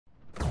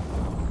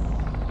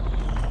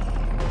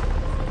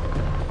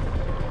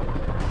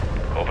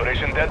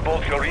Operation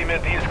Deadbolt, your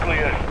remit is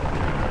clear.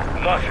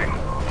 Nothing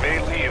may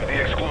leave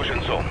the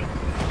exclusion zone.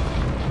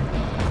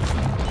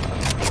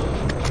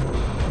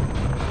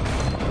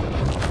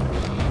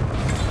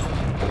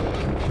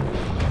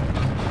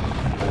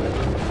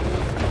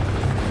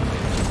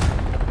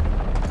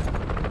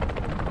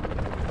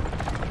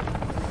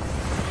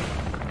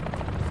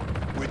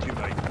 With you,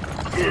 mate.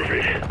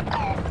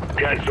 Perfect.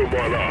 Cancel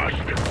more lost.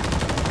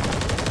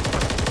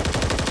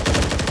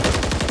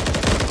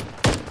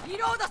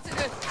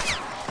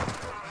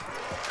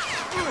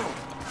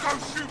 Don't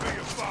shoot me,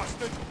 you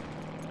bastard!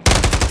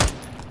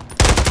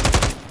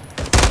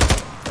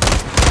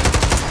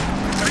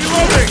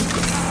 Reloading!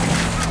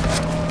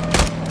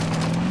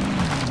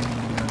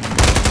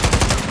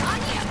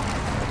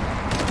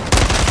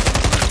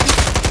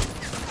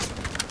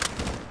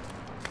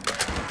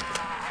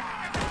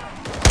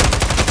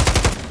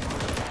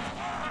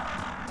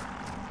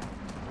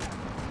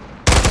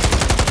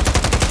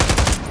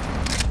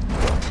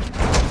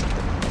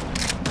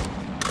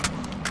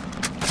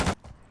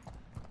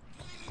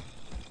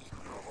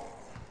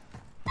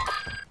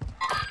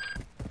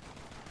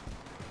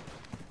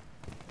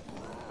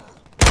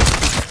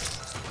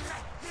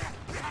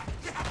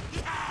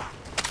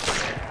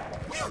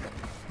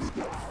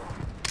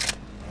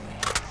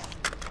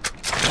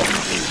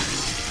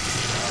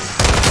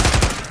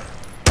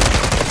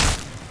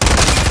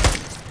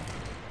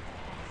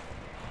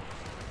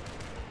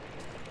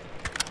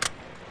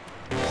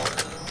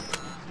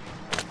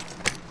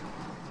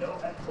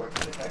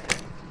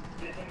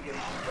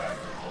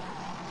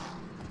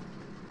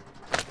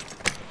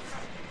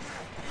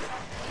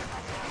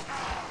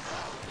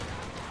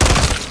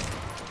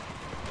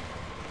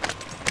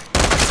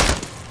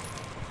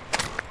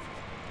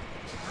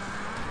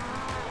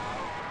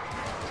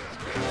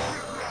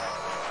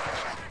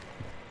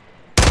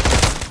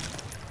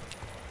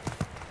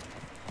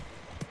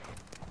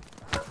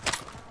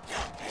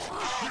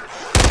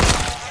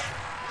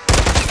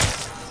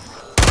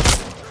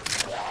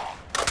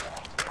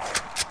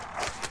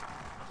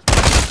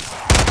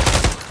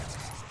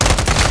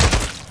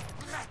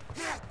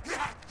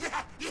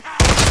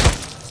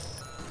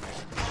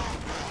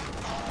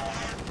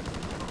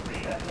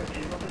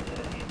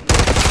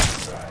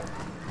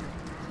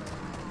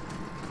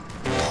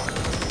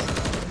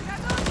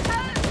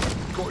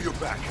 Got your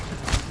back.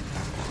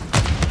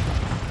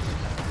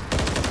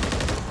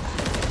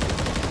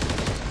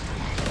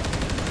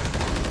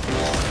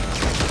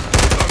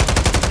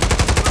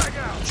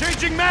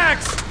 Changing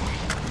max!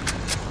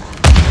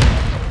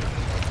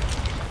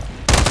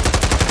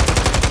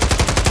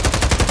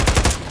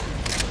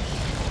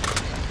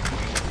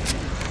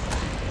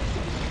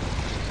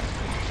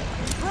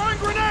 Throwing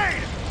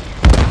grenade!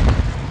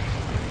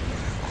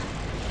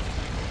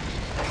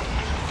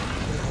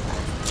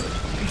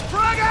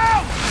 Frag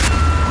out!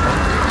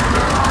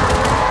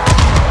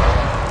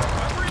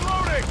 I'm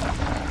reloading!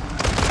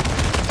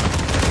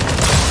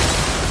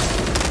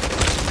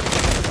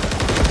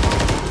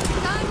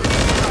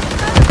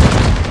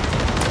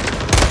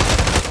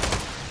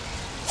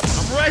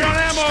 I'm right on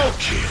ammo!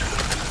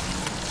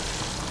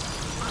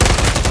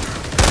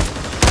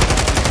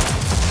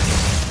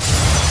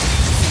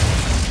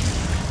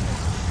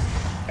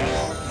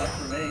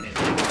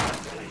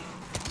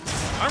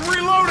 I'm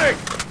reloading!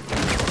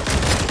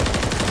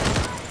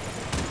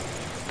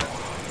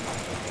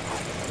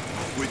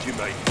 With you,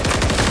 mate.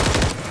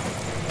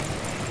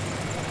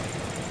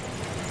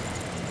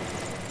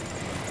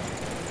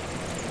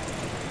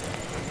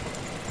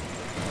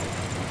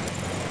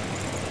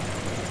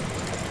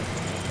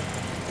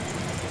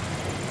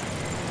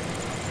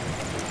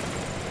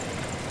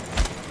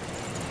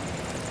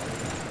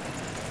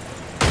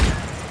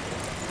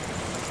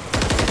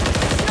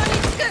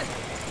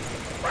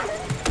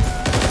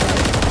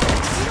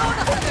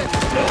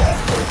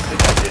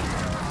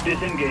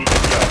 Disengage.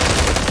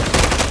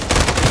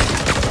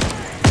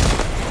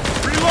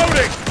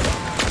 Reloading!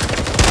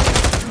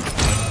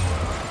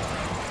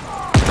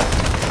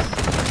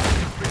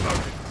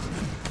 Reloading.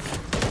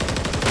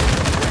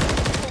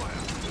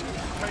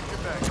 Take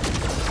it back.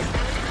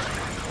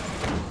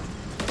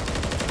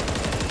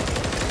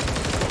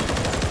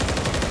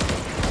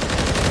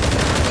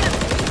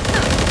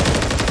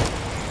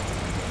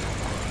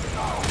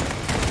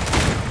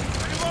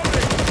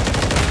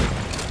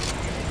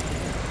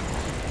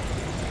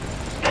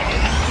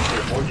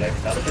 Vortex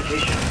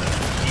notification.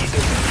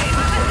 Either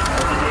containment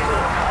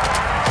or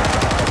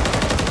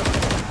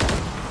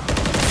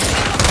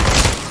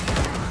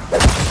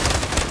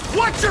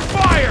Watch your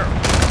fire!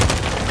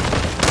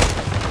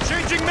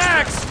 Changing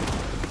max!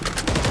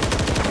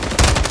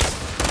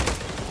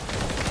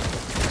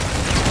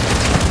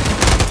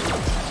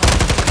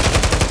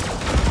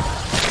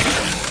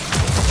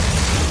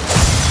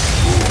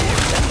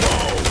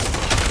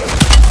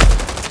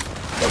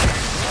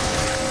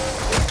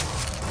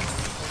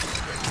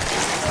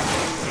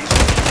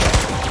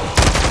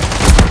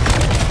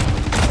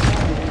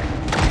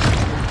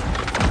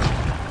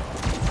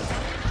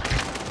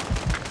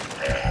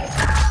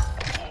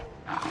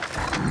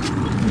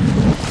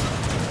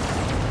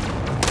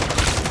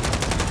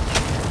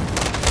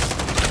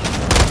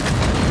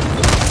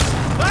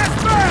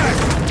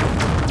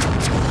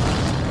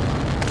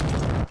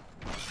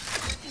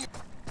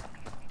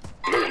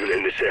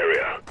 this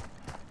area.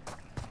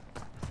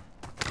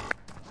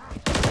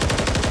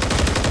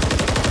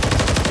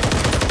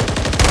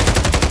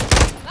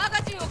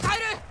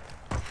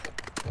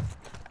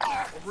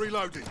 I'm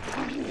reloading.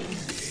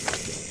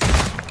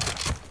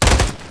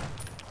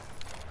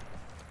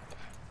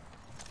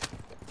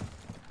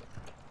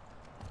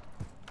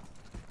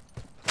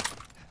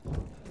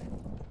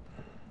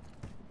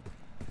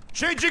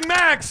 Changing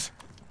mags!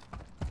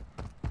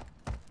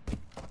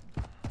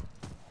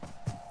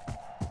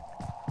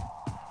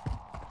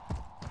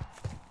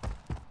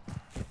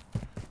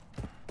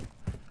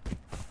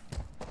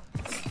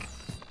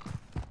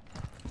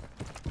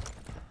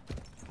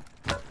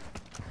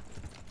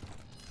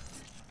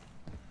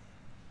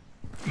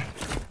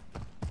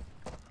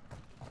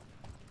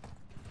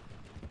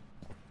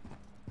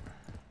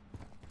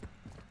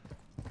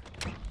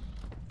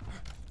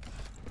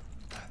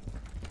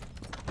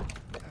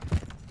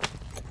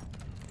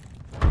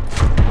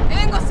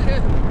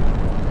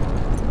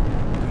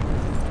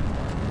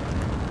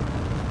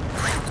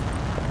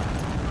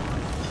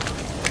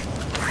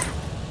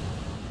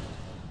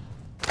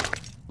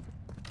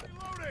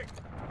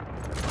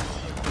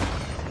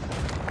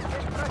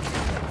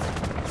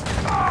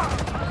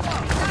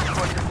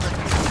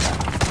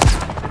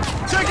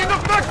 Taking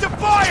effective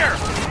fire!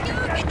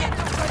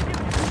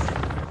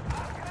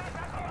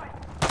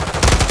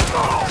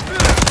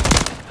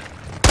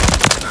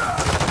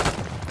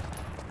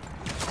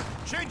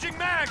 Changing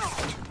mags!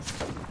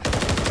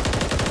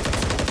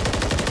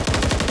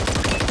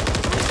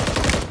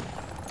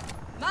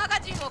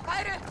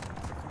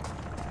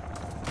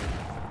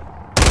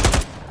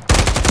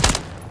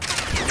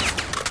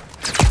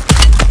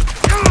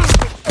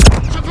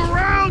 Took a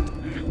round!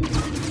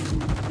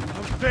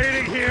 I'm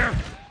fading here.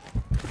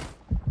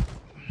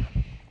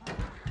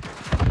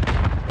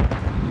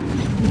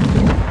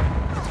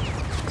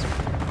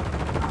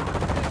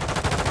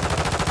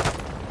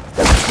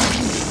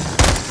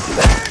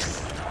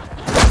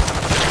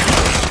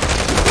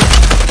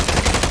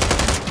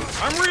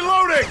 I'm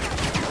reloading!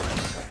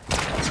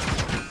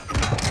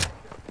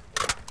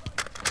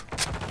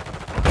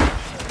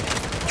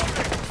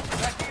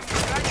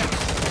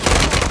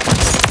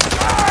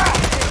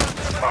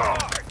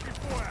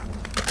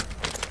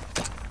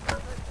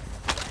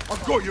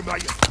 I've got you,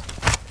 mate.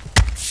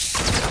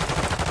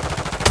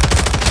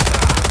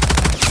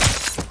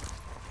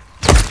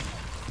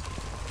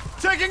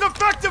 Taking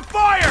effective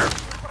fire!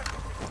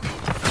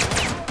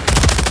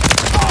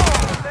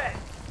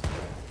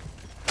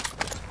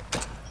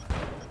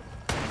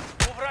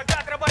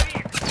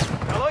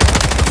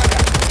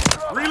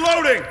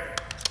 Reloading!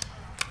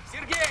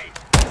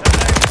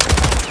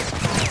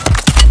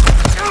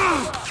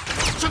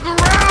 Took a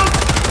round!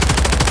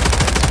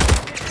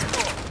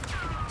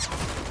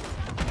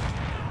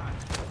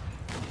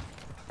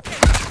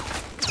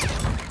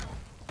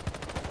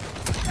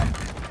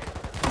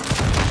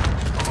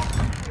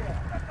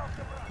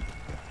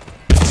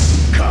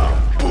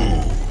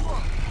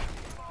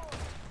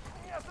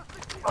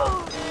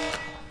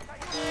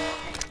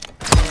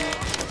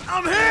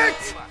 I'm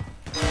hit!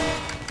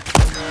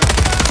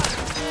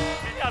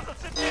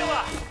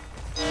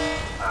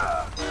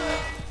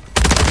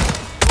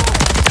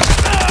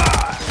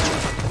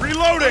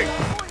 Reloading!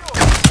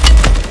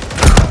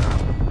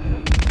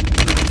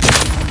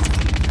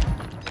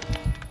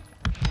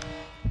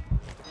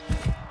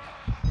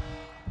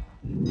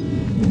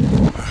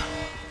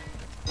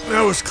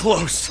 That was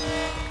close.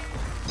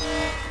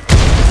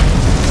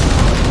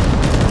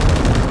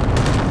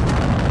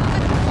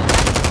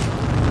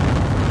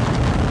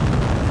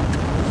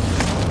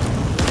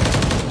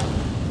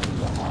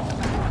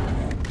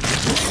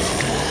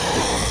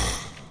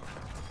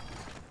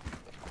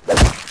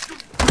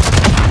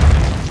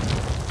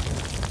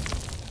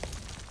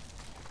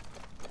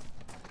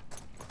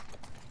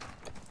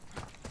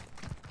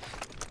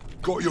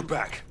 Got your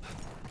back.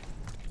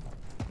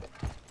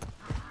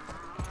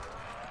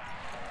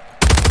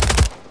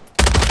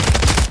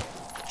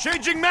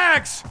 Changing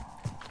mags!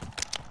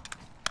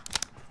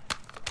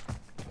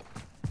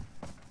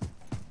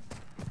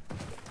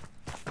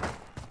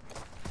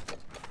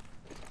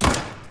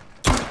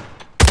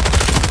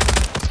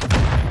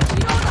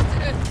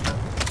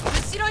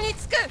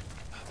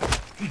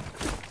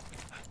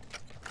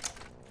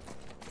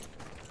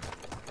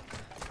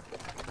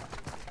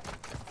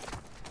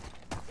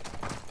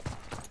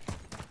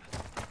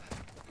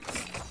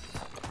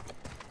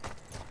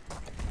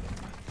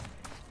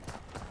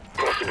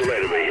 Possible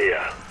enemy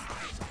here.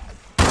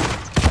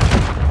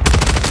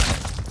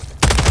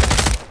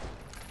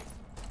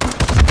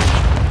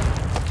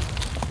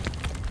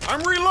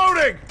 I'm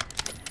reloading!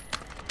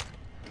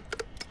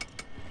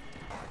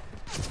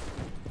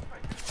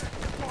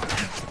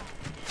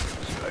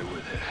 Stay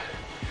with it.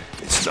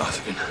 It's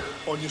nothing.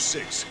 On your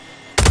six.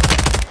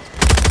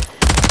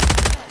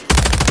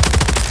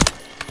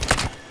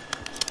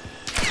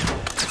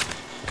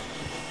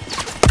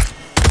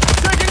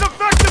 Taking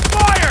effective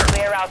fire!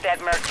 Clear out that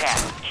Mercat.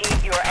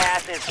 Keep your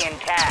asses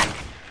intact.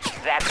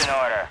 That's an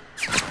order.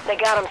 They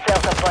got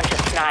themselves a bunch of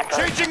snipers.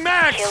 Changing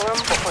mags! Kill them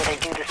before they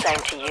do the same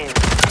to you.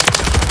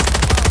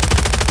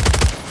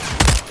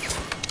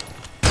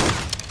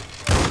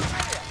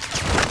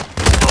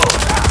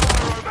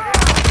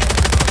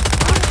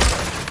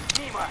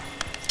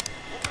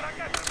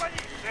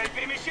 Цель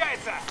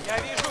перемещается! Я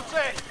вижу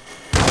цель!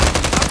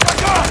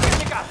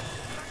 Противника!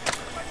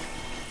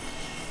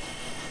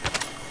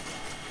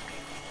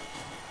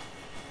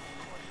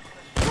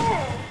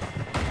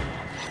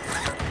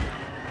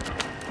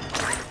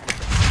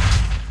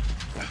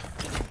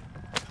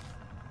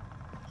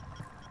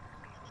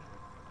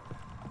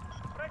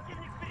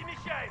 Противник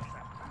перемещается!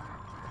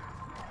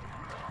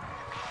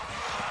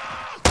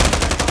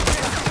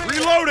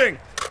 Reloading!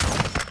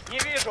 Не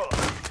вижу!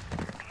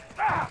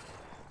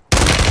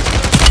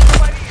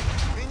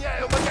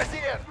 Меняю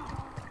магазин!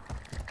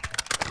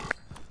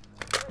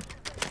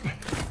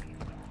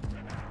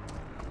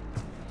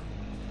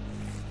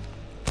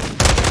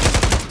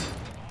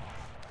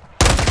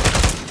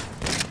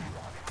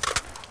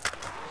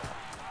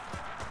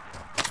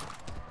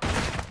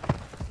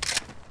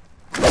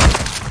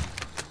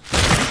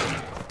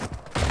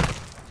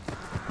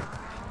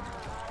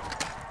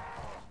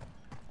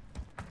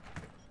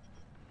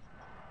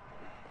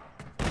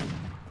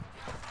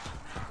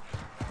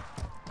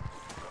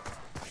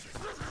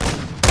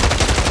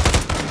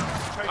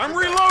 I'm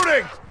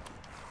reloading!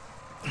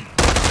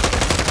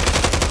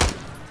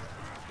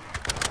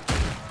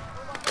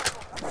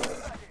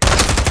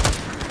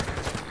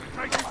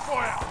 Taking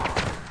fire!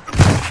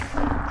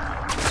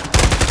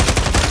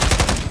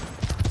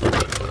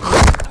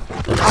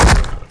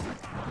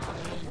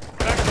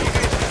 Как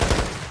двигается?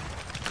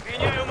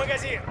 Меняю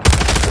магазин!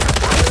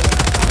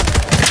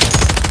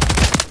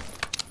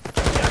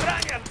 Я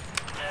ранен!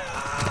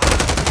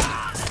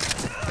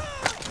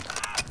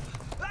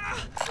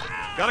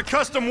 Got a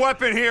custom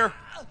weapon here.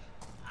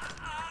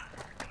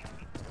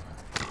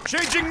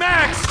 Changing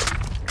mags.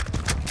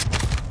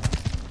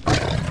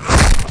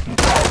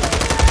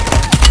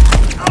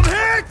 I'm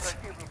hit.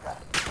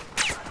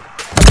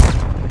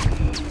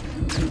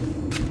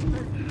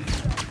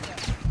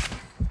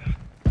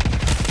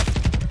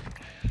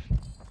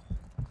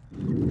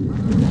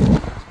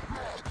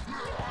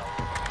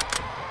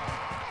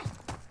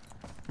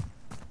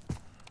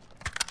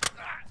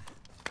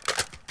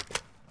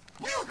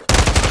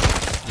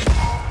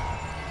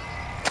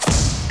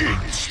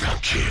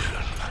 Insta-kill.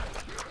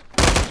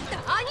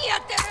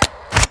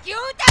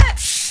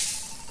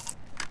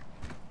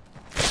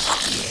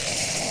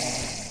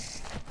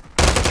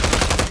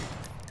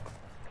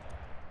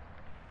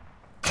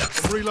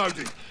 I'm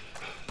reloading.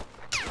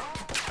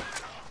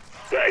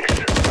 Thanks.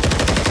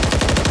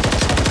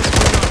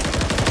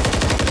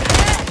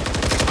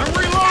 I'm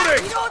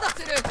reloading!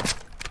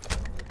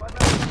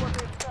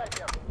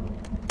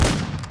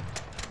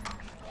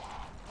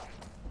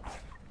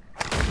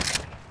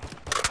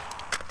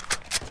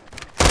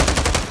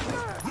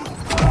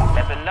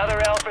 That's another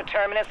L for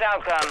Terminus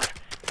outcomes.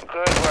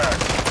 Good work.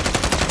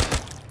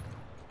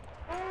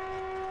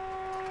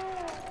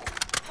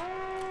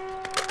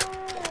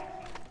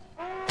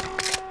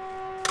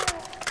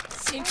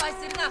 心配す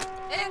るな。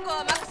援護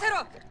は任せ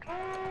ろ。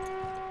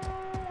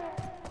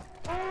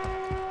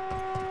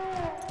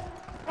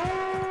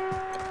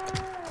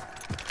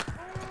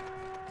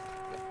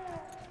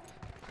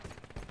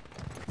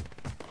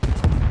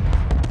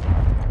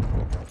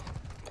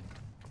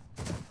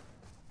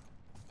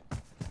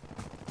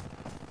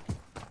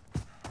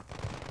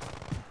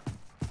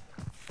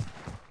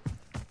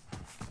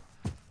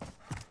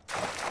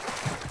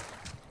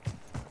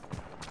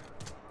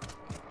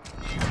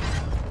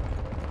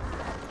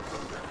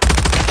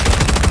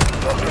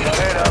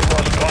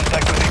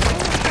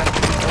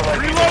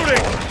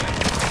Reloading!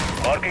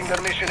 Marking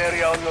their mission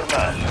area on your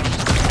map.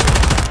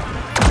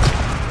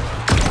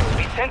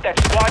 We sent that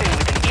squad in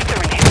with an ether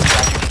inhibitor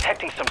after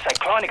detecting some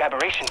cyclonic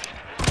aberrations.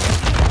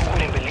 You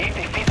wouldn't believe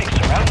the physics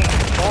surrounding the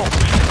spores.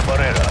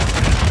 Barrera,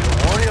 we'll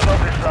worry about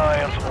the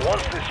science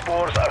once the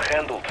spores are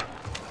handled.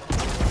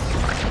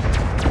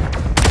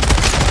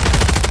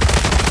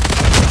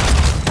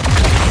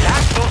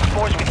 Blast those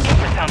spores with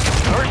infrasound to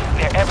reverse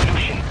their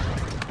evolution.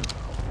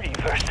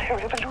 Reverse their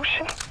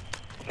evolution?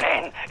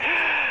 Man,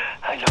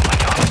 I love my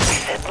job. We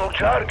said no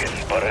jargon,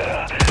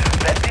 Barrera.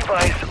 That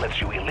device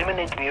lets you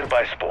eliminate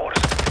nearby spores.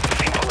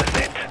 Simple as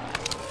that.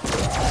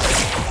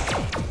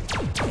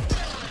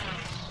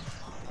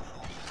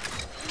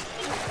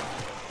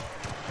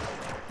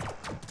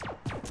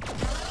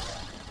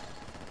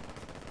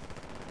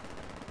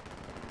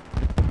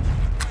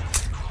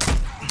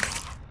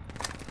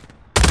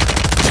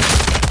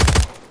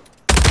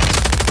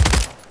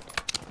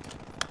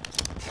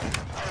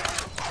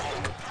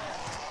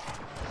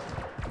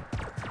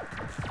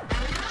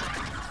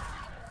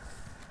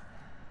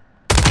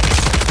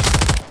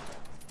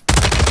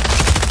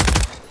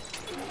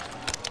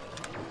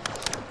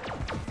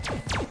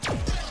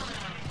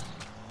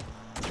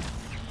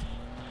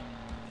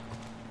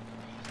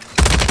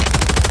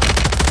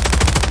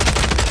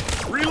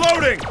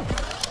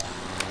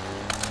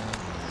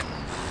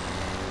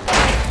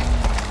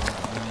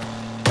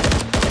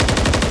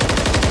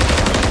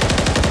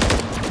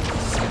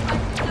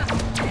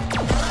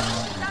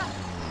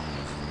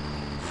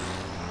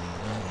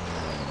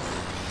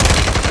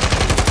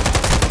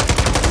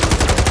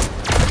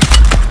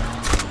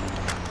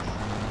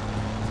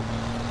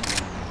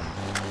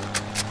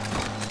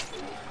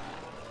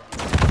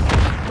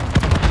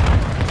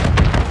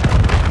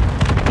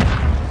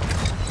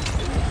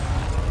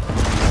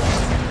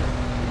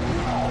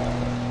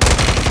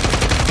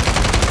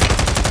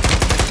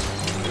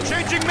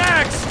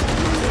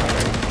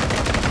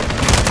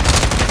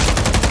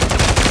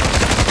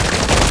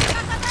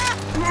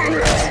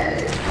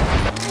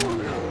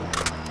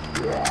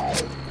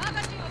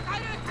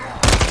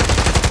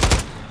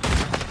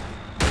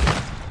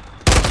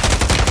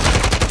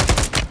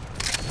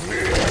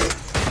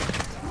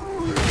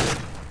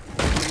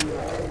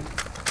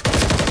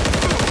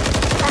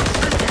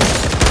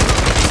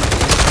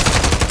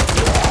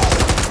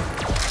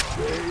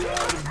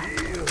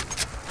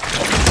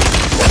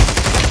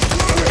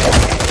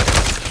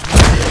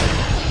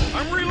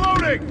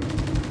 Moving!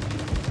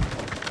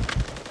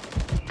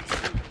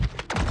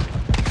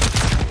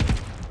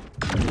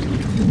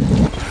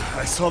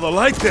 I saw the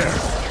light there.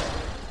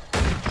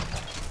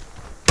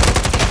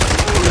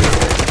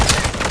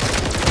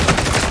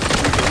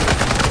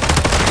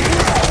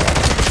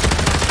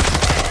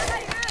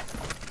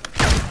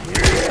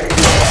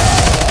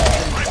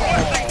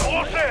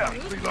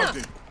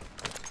 Reloading.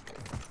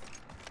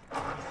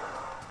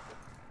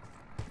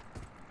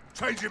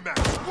 Changing max.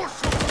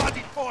 What's your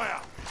bloody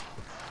fire?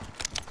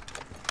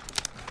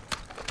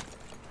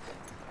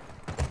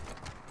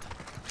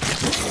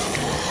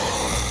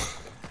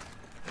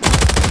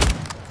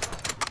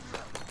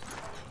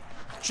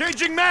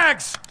 Changing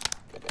mags!